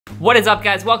What is up,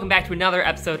 guys? Welcome back to another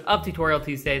episode of Tutorial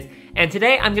Tuesdays, and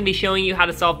today I'm going to be showing you how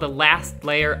to solve the last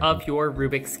layer of your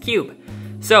Rubik's Cube.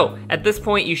 So, at this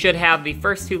point you should have the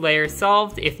first two layers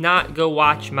solved. If not, go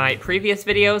watch my previous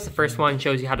videos. The first one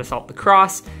shows you how to solve the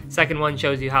cross, second one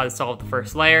shows you how to solve the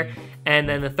first layer, and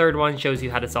then the third one shows you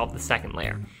how to solve the second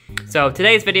layer. So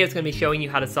today's video is going to be showing you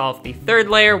how to solve the third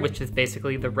layer, which is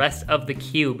basically the rest of the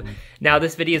cube. Now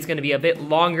this video is going to be a bit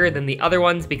longer than the other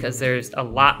ones because there's a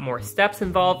lot more steps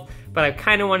involved, but I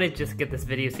kind of wanted to just get this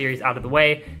video series out of the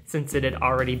way since it had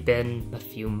already been a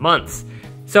few months.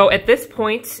 So at this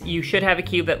point, you should have a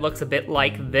cube that looks a bit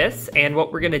like this, and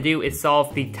what we're going to do is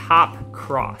solve the top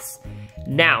cross.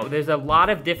 Now, there's a lot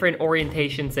of different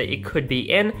orientations that it could be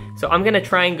in, so I'm going to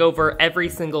try and go over every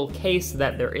single case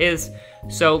that there is.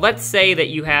 So let's say that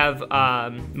you have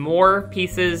more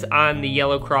pieces on the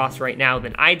yellow cross right now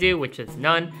than I do, which is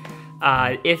none.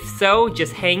 If so,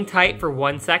 just hang tight for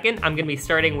 1 second. I'm going to be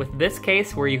starting with this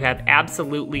case where you have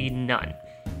absolutely none.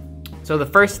 So the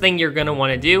first thing you're going to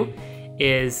want to do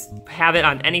is have it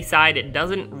on any side. It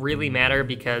doesn't really matter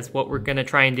because what we're going to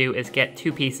try and do is get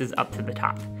two pieces up to the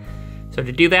top. So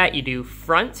to do that, you do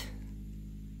front,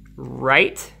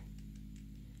 right,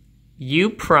 U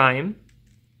prime,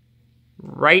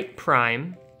 right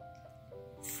prime,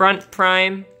 front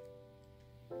prime,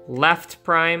 left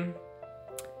prime,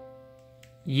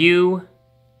 U,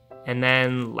 and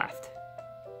then left.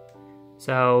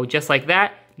 So just like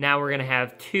that, now we're gonna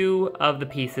have two of the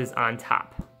pieces on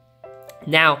top.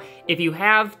 Now, if you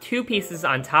have two pieces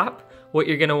on top, what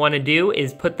you're gonna wanna do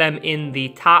is put them in the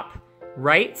top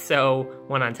right, so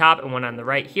one on top and one on the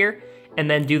right here,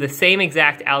 and then do the same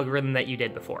exact algorithm that you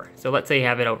did before. So let's say you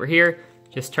have it over here,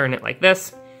 just turn it like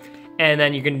this, and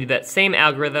then you're gonna do that same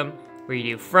algorithm where you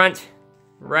do front,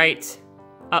 right,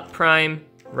 up prime,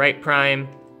 right prime,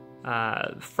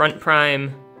 front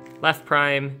prime, left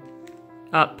prime,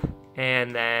 up,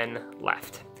 and then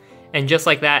left. And just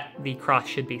like that, the cross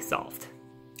should be solved.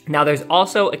 Now there's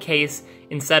also a case,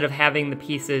 instead of having the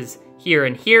pieces here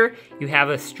and here, you have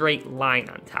a straight line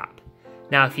on top.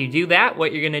 Now if you do that,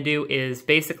 what you're gonna do is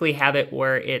basically have it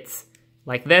where it's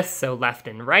like this, so left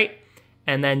and right,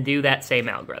 and then do that same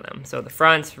algorithm. So the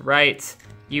front, right,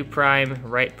 U prime,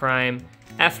 right prime,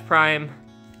 F prime,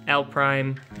 L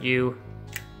prime, U,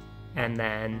 and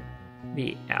then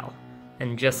the L.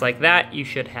 And just like that, you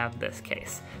should have this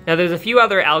case. Now there's a few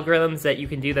other algorithms that you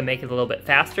can do that make it a little bit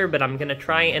faster, but I'm gonna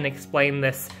try and explain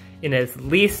this in as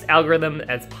least algorithm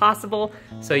as possible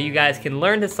so you guys can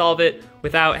learn to solve it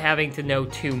without having to know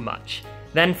too much.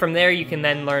 Then from there you can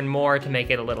then learn more to make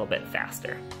it a little bit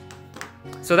faster.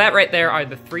 So that right there are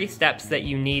the three steps that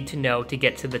you need to know to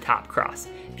get to the top cross.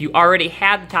 If you already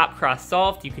had the top cross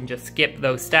solved, you can just skip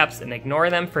those steps and ignore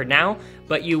them for now,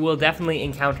 but you will definitely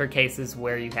encounter cases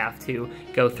where you have to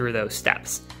go through those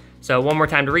steps. So one more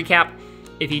time to recap,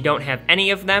 if you don't have any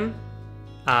of them,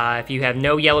 if you have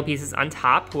no yellow pieces on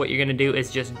top, what you're gonna do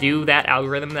is just do that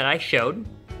algorithm that I showed,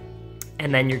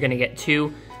 and then you're gonna get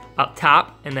two up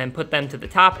top, and then put them to the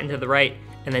top and to the right,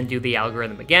 and then do the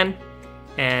algorithm again.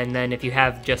 And then if you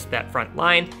have just that front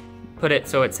line, put it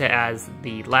so it has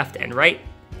the left and right,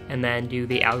 and then do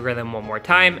the algorithm one more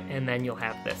time, and then you'll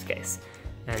have this case.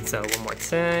 And so one more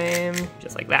time,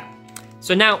 just like that.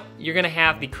 So now you're gonna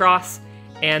have the cross,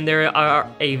 and there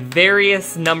are a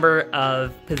various number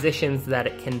of positions that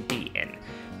it can be in.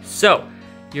 So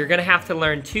you're gonna have to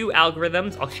learn two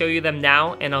algorithms. I'll show you them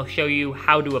now, and I'll show you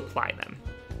how to apply them.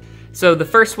 So the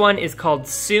first one is called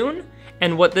soon,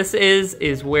 and what this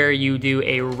is where you do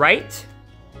a right,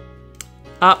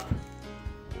 up,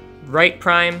 right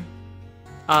prime,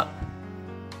 up,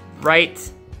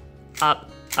 right,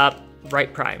 up,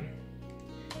 right prime.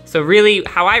 So really,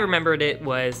 how I remembered it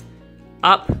was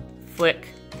up, flick,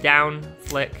 down,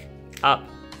 flick, up,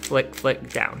 flick,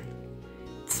 flick, down.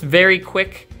 It's very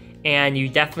quick, and you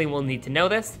definitely will need to know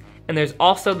this. And there's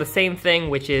also the same thing,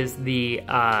 which is the,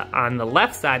 on the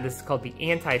left side, this is called the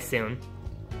anti-soon.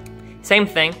 Same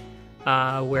thing,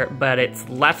 but it's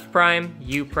left prime,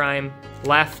 U prime,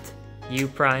 left, U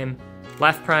prime,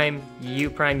 left prime, U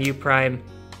prime, U prime,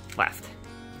 left.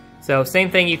 So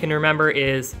same thing you can remember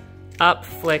is up,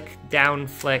 flick, down,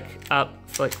 flick, up,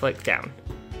 flick, flick, down.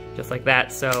 Just like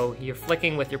that, so you're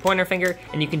flicking with your pointer finger,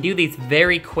 and you can do these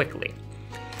very quickly.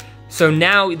 So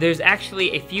now there's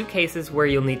actually a few cases where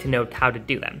you'll need to know how to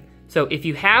do them. So if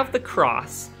you have the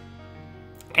cross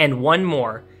and one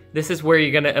more, this is where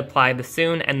you're gonna apply the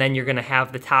soon, and then you're gonna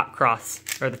have the top cross,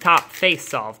 or the top face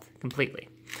solved completely.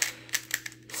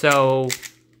 So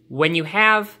when you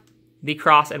have the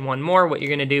cross and one more, what you're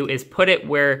gonna do is put it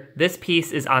where this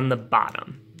piece is on the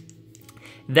bottom.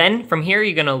 Then from here,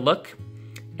 you're gonna look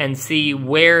and see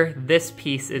where this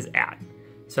piece is at.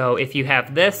 So if you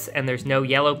have this and there's no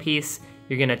yellow piece,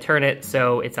 you're gonna turn it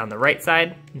so it's on the right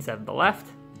side instead of the left.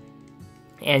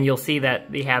 And you'll see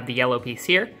that you have the yellow piece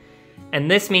here. And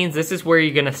this means this is where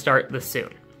you're gonna start the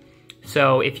soon.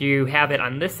 So if you have it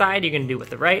on this side, you're gonna do it with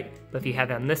the right, but if you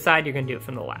have it on this side, you're gonna do it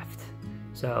from the left.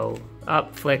 So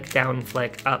up, flick, up,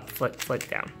 flick, flick,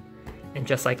 down. And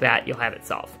just like that, you'll have it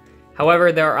solved.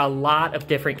 However, there are a lot of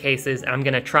different cases, and I'm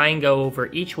gonna try and go over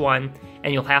each one,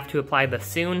 and you'll have to apply the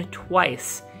soon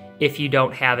twice if you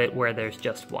don't have it where there's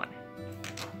just one.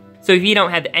 So if you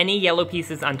don't have any yellow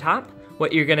pieces on top,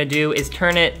 what you're gonna do is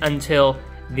turn it until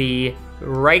the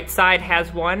right side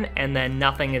has one, and then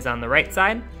nothing is on the right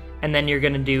side, and then you're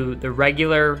gonna do the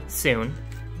regular soon.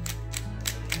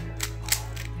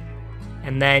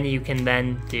 And then you can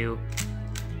then do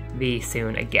the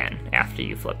soon again after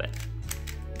you flip it.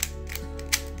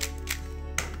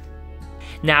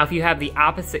 Now, if you have the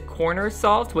opposite corners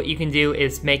solved, what you can do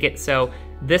is make it so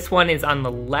this one is on the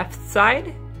left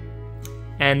side,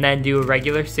 and then do a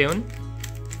regular soon.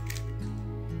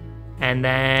 And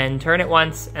then turn it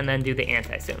once, and then do the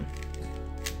anti-soon.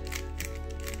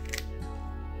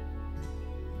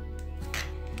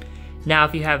 Now,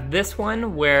 if you have this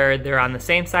one where they're on the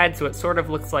same side, so it sort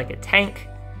of looks like a tank,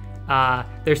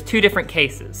 there's two different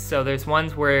cases. So there's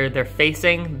ones where they're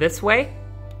facing this way,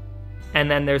 and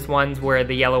then there's ones where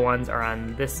the yellow ones are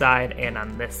on this side and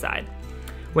on this side.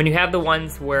 When you have the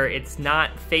ones where it's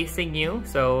not facing you,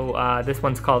 so this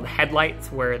one's called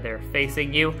headlights, where they're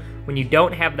facing you. When you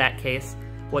don't have that case,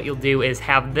 what you'll do is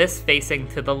have this facing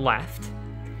to the left,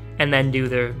 and then do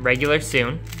the regular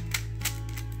soon,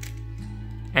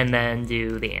 and then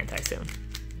do the anti-soon.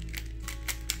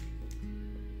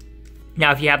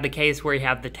 Now, if you have the case where you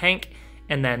have the tank,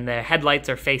 and then the headlights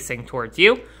are facing towards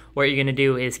you, what you're gonna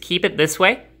do is keep it this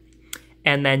way,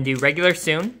 and then do regular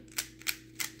soon,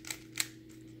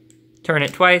 turn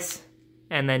it twice,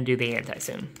 and then do the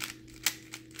anti-soon.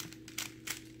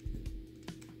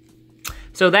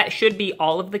 So that should be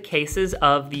all of the cases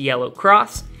of the yellow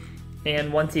cross.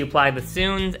 And once you apply the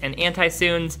soons and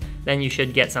anti-soons, then you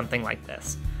should get something like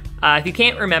this. If you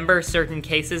can't remember certain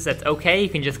cases, that's okay. You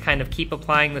can just kind of keep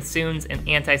applying the soons and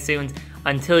anti-soons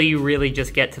until you really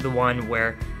just get to the one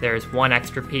where there's one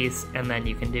extra piece, and then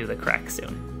you can do the correct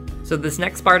soon. So this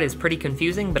next part is pretty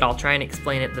confusing, but I'll try and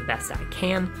explain it the best I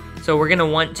can. So we're gonna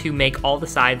want to make all the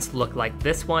sides look like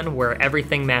this one, where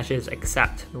everything matches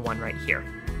except the one right here.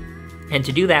 And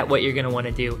to do that, what you're gonna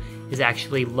wanna do is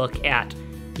actually look at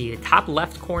the top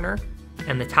left corner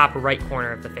and the top right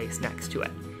corner of the face next to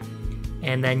it.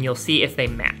 And then you'll see if they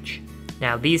match.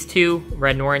 Now these two,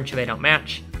 red and orange, they don't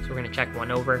match, so we're gonna check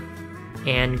one over.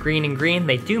 And green,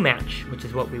 they do match, which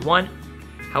is what we want.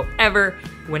 However,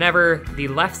 whenever the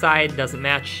left side doesn't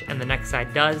match and the next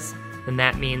side does, then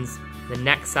that means the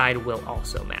next side will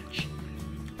also match.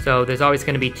 So there's always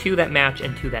gonna be two that match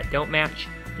and two that don't match,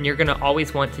 and you're gonna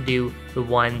always want to do the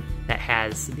one that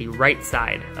has the right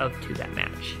side of two that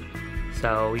match.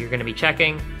 So you're gonna be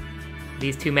checking,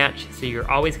 these two match, so you're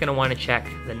always gonna wanna check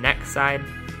the next side,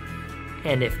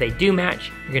 and if they do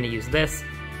match, you're gonna use this,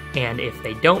 and if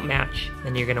they don't match,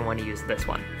 then you're gonna wanna use this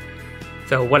one.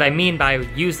 So what I mean by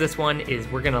use this one is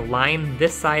we're gonna line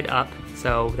this side up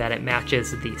so that it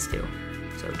matches these two.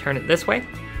 So turn it this way,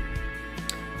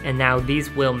 and now these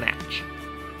will match.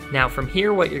 Now from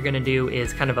here, what you're gonna do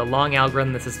is kind of a long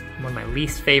algorithm. This is one of my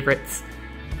least favorites.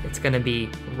 It's gonna be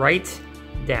right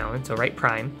down, so right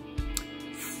prime,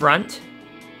 front,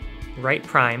 right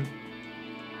prime,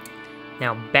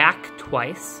 now back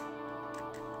twice,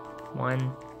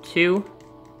 1, 2,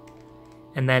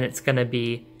 and then it's gonna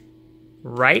be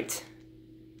right,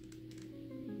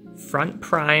 front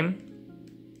prime,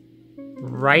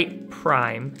 right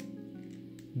prime,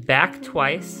 back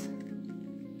twice,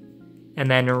 and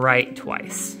then right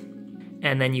twice.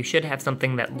 And then you should have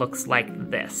something that looks like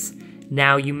this.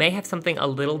 Now you may have something a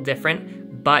little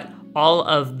different, but all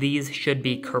of these should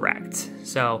be correct.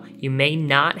 So you may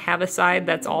not have a side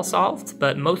that's all solved,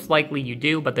 but most likely you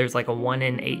do, but there's like a 1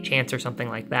 in 8 chance or something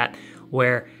like that,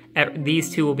 where these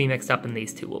two will be mixed up and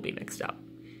these two will be mixed up.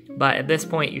 But at this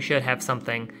point, you should have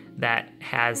something that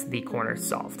has the corners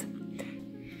solved.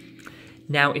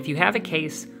 Now, if you have a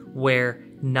case where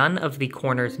none of the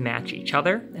corners match each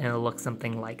other, and it'll look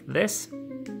something like this,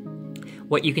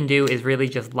 what you can do is really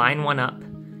just line one up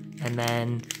and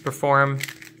then perform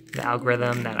the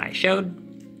algorithm that I showed,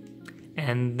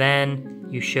 and then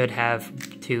you should have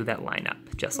two that line up,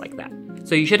 just like that.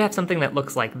 So you should have something that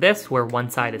looks like this, where one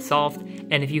side is solved,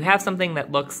 and if you have something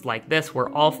that looks like this, where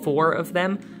all 4 of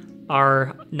them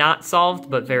are not solved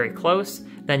but very close,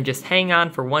 then just hang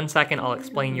on for 1 second. I'll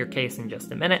explain your case in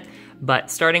just a minute. But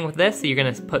starting with this, you're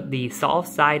gonna put the solved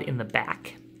side in the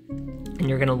back. And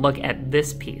you're gonna look at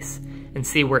this piece and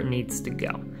see where it needs to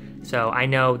go. So I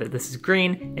know that this is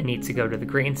green, it needs to go to the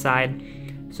green side.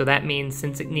 So that means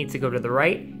since it needs to go to the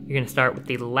right, you're gonna start with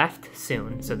the left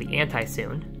soon, so the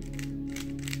anti-soon.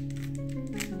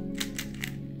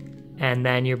 And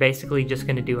then you're basically just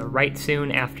gonna do a right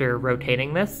soon after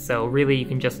rotating this. So really you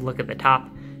can just look at the top,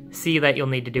 see that you'll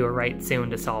need to do a right soon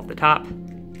to solve the top.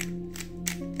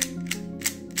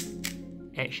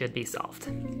 And it should be solved.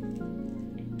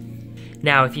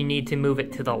 Now, if you need to move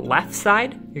it to the left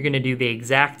side, you're gonna do the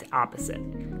exact opposite.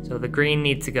 So the green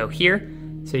needs to go here.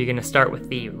 So you're gonna start with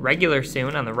the regular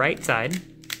soon on the right side,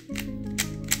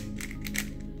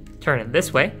 turn it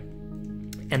this way,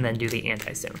 and then do the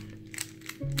anti-soon.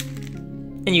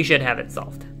 And you should have it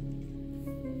solved.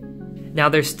 Now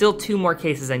there's still 2 more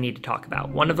cases I need to talk about.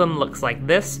 One of them looks like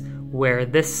this, where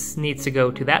this needs to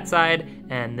go to that side,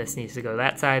 and this needs to go to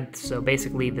that side. So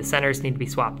basically the centers need to be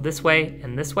swapped this way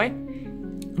and this way.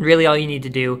 Really all you need to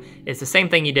do is the same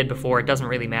thing you did before, it doesn't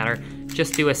really matter.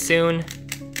 Just do a soon,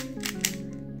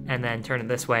 and then turn it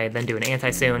this way, then do an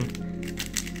anti-soon.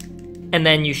 And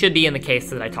then you should be in the case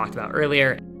that I talked about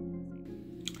earlier.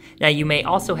 Now you may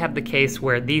also have the case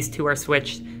where these 2 are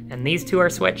switched and these 2 are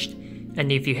switched.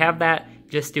 And if you have that,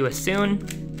 just do a soon,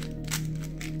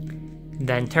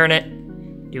 then turn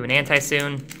it, do an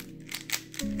anti-soon,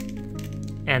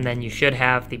 and then you should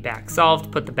have the back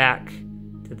solved. Put the back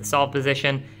to the solved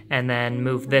position, and then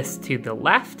move this to the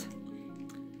left,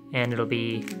 and it'll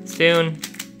be soon,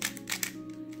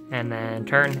 and then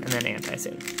turn, and then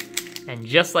anti-soon. And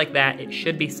just like that, it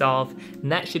should be solved,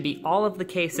 and that should be all of the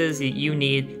cases that you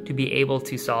need to be able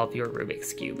to solve your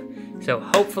Rubik's Cube. So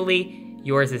hopefully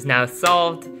yours is now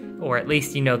solved, or at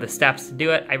least you know the steps to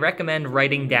do it. I recommend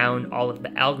writing down all of the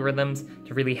algorithms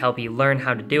to really help you learn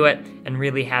how to do it and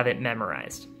really have it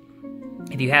memorized.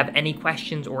 If you have any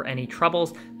questions or any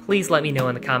troubles, please let me know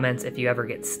in the comments. If you ever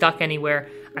get stuck anywhere,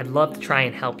 I'd love to try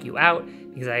and help you out,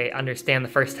 because I understand the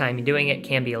first time you're doing it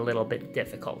can be a little bit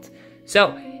difficult.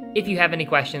 So if you have any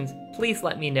questions, please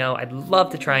let me know. I'd love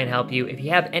to try and help you. If you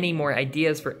have any more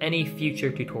ideas for any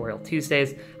future Tutorial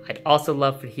Tuesdays, I'd also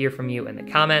love to hear from you in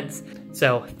the comments.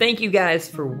 So thank you guys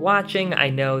for watching. I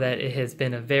know that it has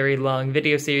been a very long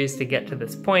video series to get to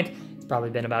this point. It's probably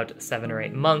been about 7 or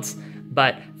 8 months,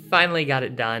 but finally got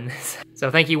it done.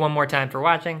 So thank you one more time for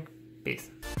watching.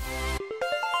 Peace.